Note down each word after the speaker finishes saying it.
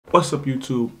What's up,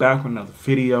 YouTube? Back with another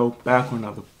video, back with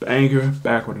another banger,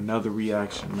 back with another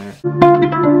reaction, man.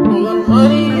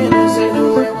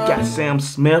 Got Sam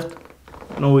Smith.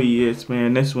 I know who he is,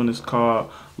 man. This one is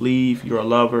called Leave Your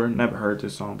Lover. Never heard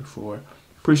this song before.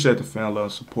 Appreciate the fan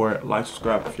love support. Like,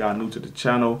 subscribe if y'all new to the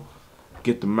channel.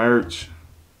 Get the merch.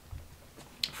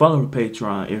 Follow the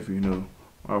Patreon if you're new.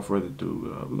 Without further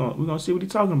ado, we're gonna see what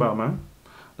he's talking about, man.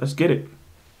 Let's get it.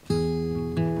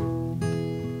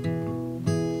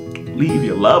 Leave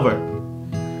your lover.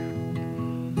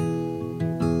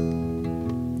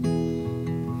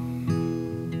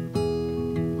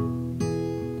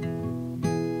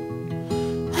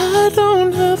 I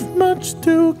don't have much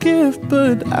to give,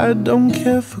 but I don't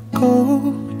care for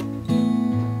gold.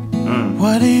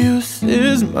 What use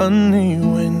is money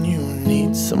when you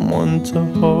need someone to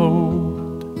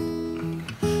hold?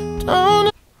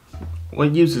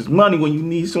 What use is money when you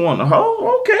need someone to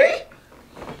hold? Okay.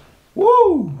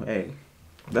 Woo! Hey,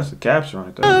 that's a caption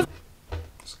right there.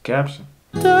 It's a caption.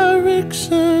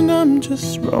 Direction, I'm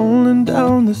just rolling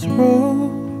down this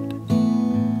road,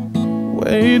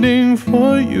 waiting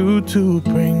for you to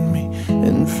bring me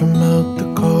in from out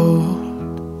the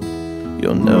cold.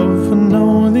 You'll never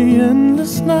know the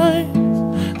endless nights,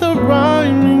 the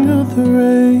rhyming of the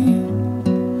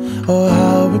rain, or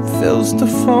how it feels to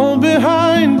fall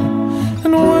behind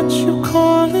and what you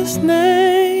call his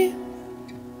name.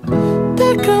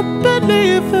 Pick up and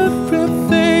leave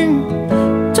everything.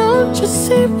 Don't you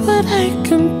see what I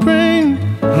can bring?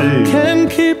 Can't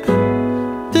keep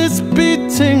this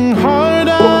beating heart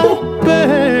at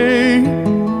bay.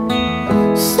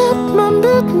 Set my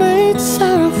midnights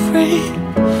are free.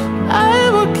 I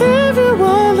will give you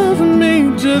all of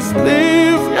me. Just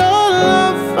leave your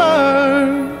lover.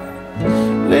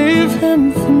 Leave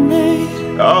him for me.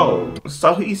 Oh,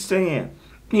 so he's saying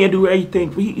he'll do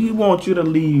everything. He wants you to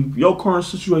leave your current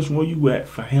situation where you at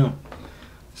for him.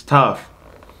 It's tough.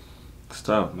 It's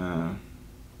tough, man.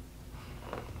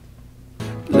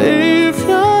 Leave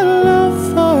your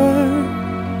lover.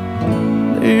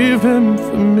 Leave him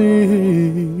for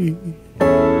me.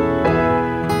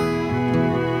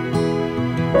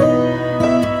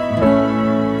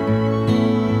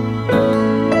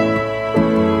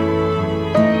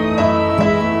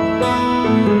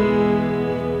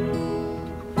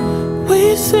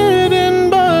 We sit in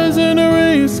bars and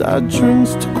raise our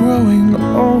drinks to growing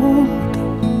old.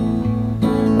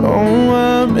 Oh,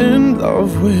 I'm in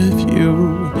love with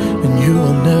you, and you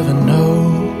will never know.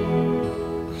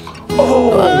 Oh,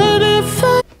 What if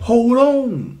I... Hold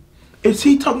on. Is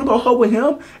he talking about her with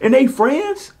him and they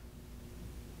friends?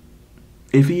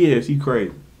 If he is, he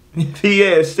crazy. If he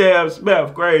is, Sam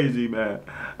Smith crazy, man.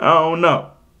 I don't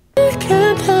know. I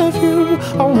can't have you.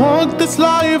 I walk this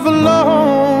life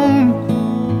alone.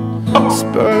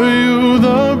 Spur you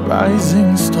the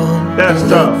rising storm. That's Let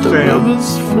tough, the Sam.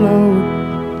 rivers flow.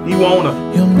 He wanna.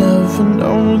 You'll never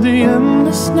know the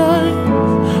endless night,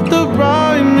 the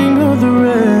rhyming of the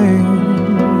rain,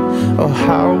 or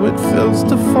how it feels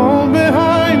to fall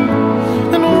behind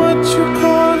and what you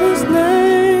call his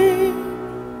name.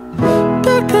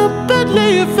 Pick up and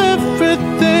leave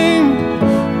everything.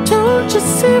 Don't you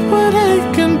see what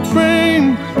I can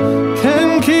bring?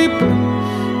 Can keep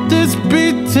this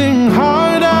beating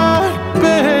heart at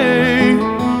bay.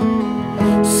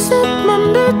 Set my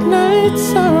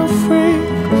midnights are free.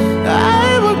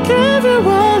 I will give you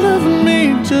all of me.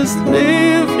 Just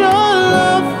leave your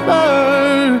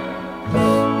lover.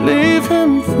 Leave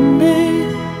him for me.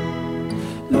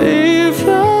 Leave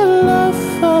your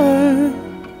lover.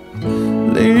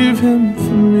 Leave him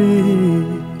for me.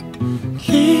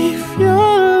 Leave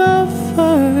your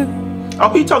lover. Oh,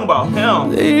 he talking about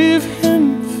him. Leave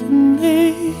him for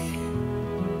me.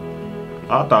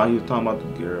 I thought he was talking about the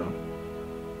girl.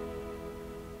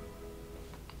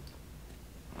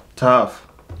 Tough.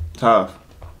 Tough.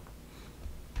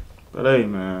 But hey,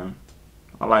 man,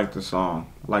 I like the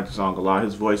song. I like the song a lot.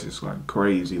 His voice is like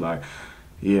crazy. Like,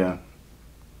 yeah.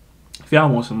 If y'all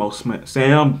want some more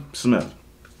Sam Smith,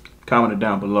 comment it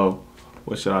down below.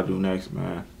 What should I do next,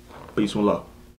 man? Peace and love.